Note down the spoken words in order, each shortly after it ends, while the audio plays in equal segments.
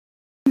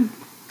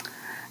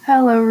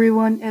Hello,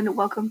 everyone, and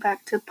welcome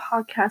back to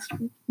podcast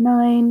week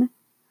 9.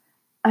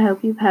 I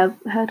hope you have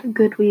had a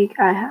good week.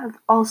 I have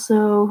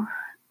also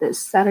this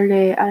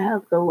Saturday. I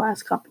have my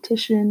last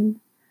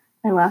competition,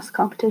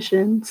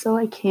 so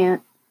I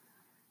can't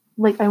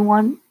wait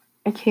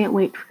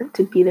for it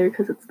to be there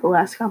because it's the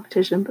last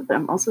competition. But then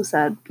I'm also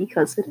sad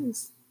because it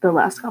is the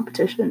last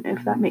competition,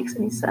 if that makes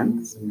any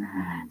sense.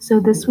 So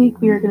this week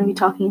we are going to be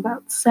talking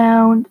about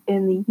sound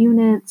and the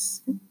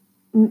units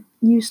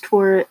used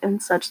for it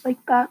and such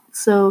like that.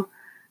 So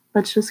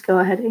let's just go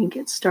ahead and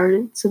get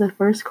started. So the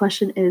first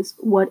question is,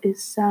 what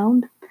is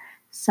sound?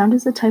 Sound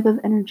is a type of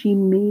energy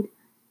made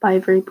by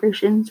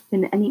vibrations.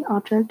 When any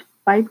object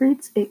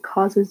vibrates, it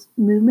causes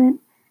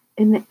movement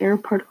in the air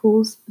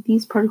particles.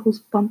 These particles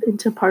bump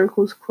into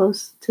particles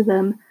close to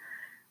them,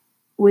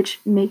 which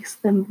makes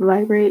them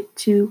vibrate,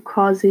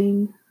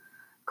 causing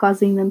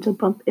them to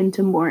bump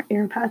into more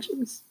air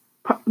particles.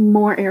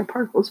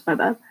 My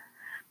bad.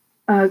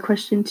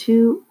 Question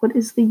 2, what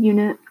is the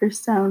unit for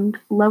sound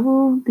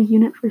level? The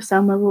unit for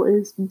sound level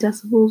is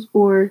decibels,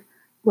 or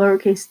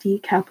lowercase d,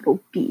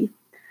 capital B.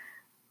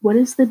 What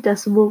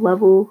decibel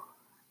level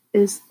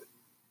is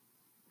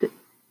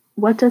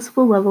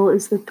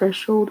the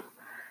threshold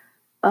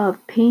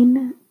of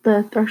pain?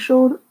 The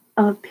threshold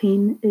of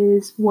pain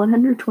is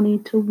 120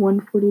 to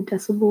 140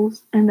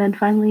 decibels. And then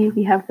finally,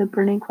 we have the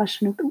burning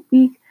question of the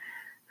week.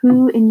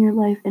 Who in your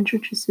life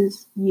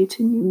introduces you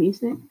to new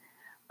music?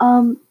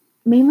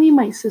 Mainly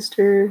my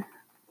sister,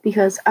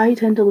 because I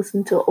tend to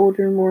listen to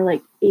older, more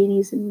like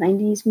 80s and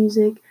 90s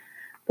music.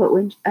 But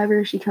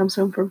whenever she comes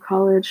home from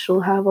college, she'll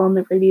have on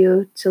the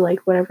radio to like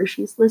whatever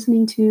she's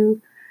listening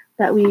to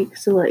that week.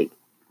 So like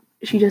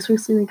she just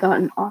recently got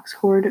an aux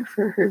cord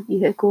for her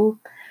vehicle,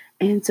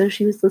 and so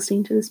she was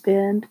listening to this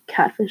band,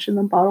 Catfish and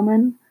the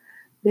Bottlemen.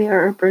 They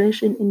are a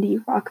British and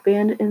indie rock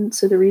band, and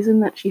so the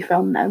reason that she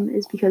found them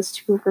is because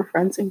two of her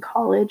friends in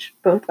college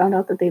both found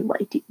out that they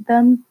liked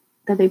them,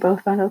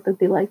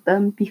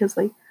 because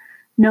like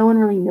no one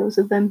really knows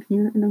of them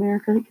here in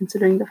America,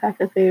 considering the fact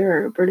that they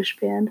are a British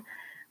band.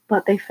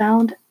 But they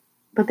found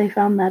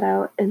that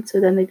out, and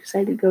so then they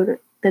decided to go to.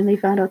 Then they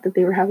found out that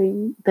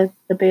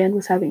the band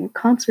was having a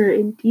concert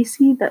in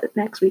DC that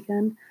next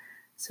weekend.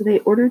 So they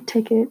ordered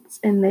tickets,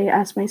 and they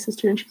asked my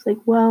sister, and she's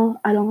like,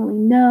 "Well, I don't really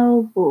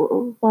know." Blah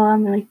blah blah.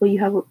 And they're like,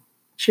 "Well,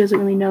 she doesn't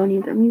really know any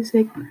of their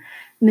music." And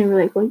they were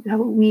like, "Well, you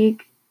have a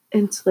week."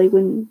 And so like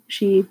when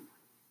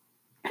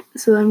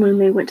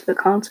they went to the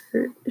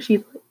concert,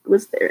 she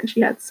was there, and she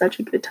had such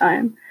a good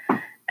time.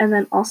 And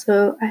then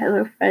also I have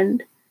a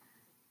friend,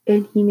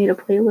 and he made a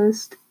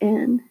playlist,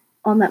 and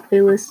on that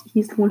playlist,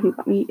 he's the one who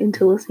got me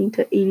into listening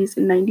to 80s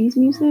and 90s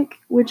music,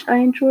 which I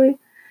enjoy.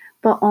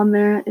 But on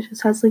there, it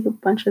just has like a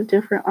bunch of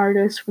different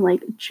artists, from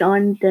like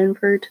John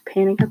Denver to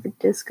Panic at the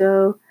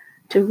Disco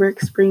to Rick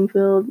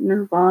Springfield,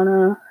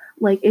 Nirvana.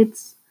 Like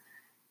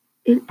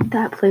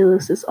that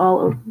playlist is all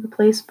over the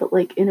place, but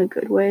like in a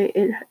good way.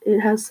 It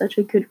has such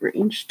a good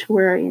range to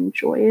where I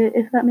enjoy it,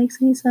 if that makes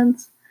any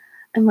sense.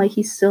 And like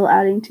he's still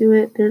adding to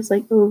it. There's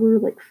like over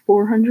like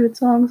 400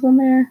 songs on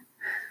there,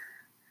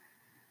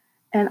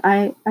 and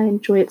I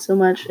enjoy it so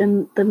much.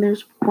 And then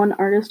there's one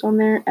artist on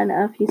there,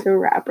 NF. He's a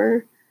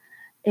rapper,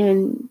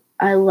 and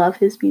I love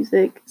his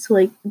music. So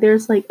like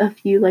there's like a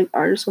few like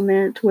artists on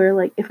there to where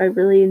like if I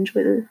really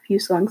enjoy the few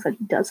songs that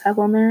he does have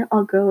on there,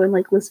 I'll go and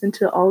like listen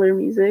to all their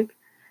music.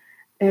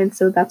 And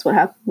so that's what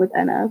happened with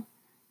NF.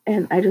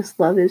 And I just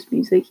love his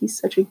music. He's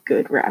such a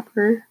good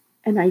rapper,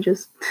 and I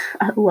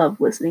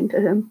love listening to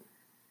him.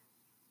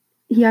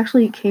 He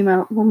actually came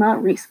out, well,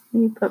 not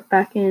recently, but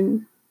back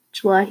in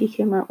July, he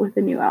came out with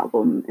a new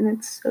album, and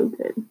it's so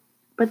good.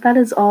 But that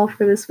is all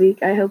for this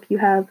week. I hope you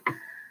have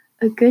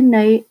a good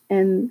night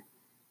and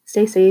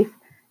stay safe.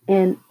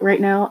 And right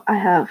now, I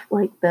have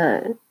like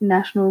the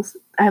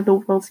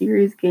World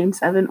Series Game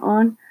 7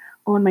 on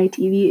my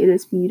TV. It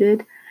is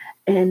muted,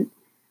 and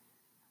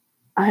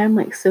I am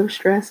like so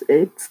stressed.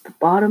 It's the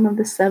bottom of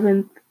the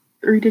 7th,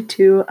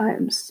 3-2. I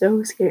am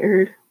so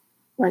scared.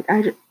 Like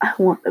I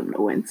want them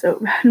to win so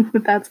bad.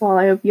 But that's all.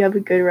 I hope you have a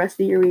good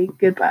rest of your week.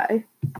 Goodbye.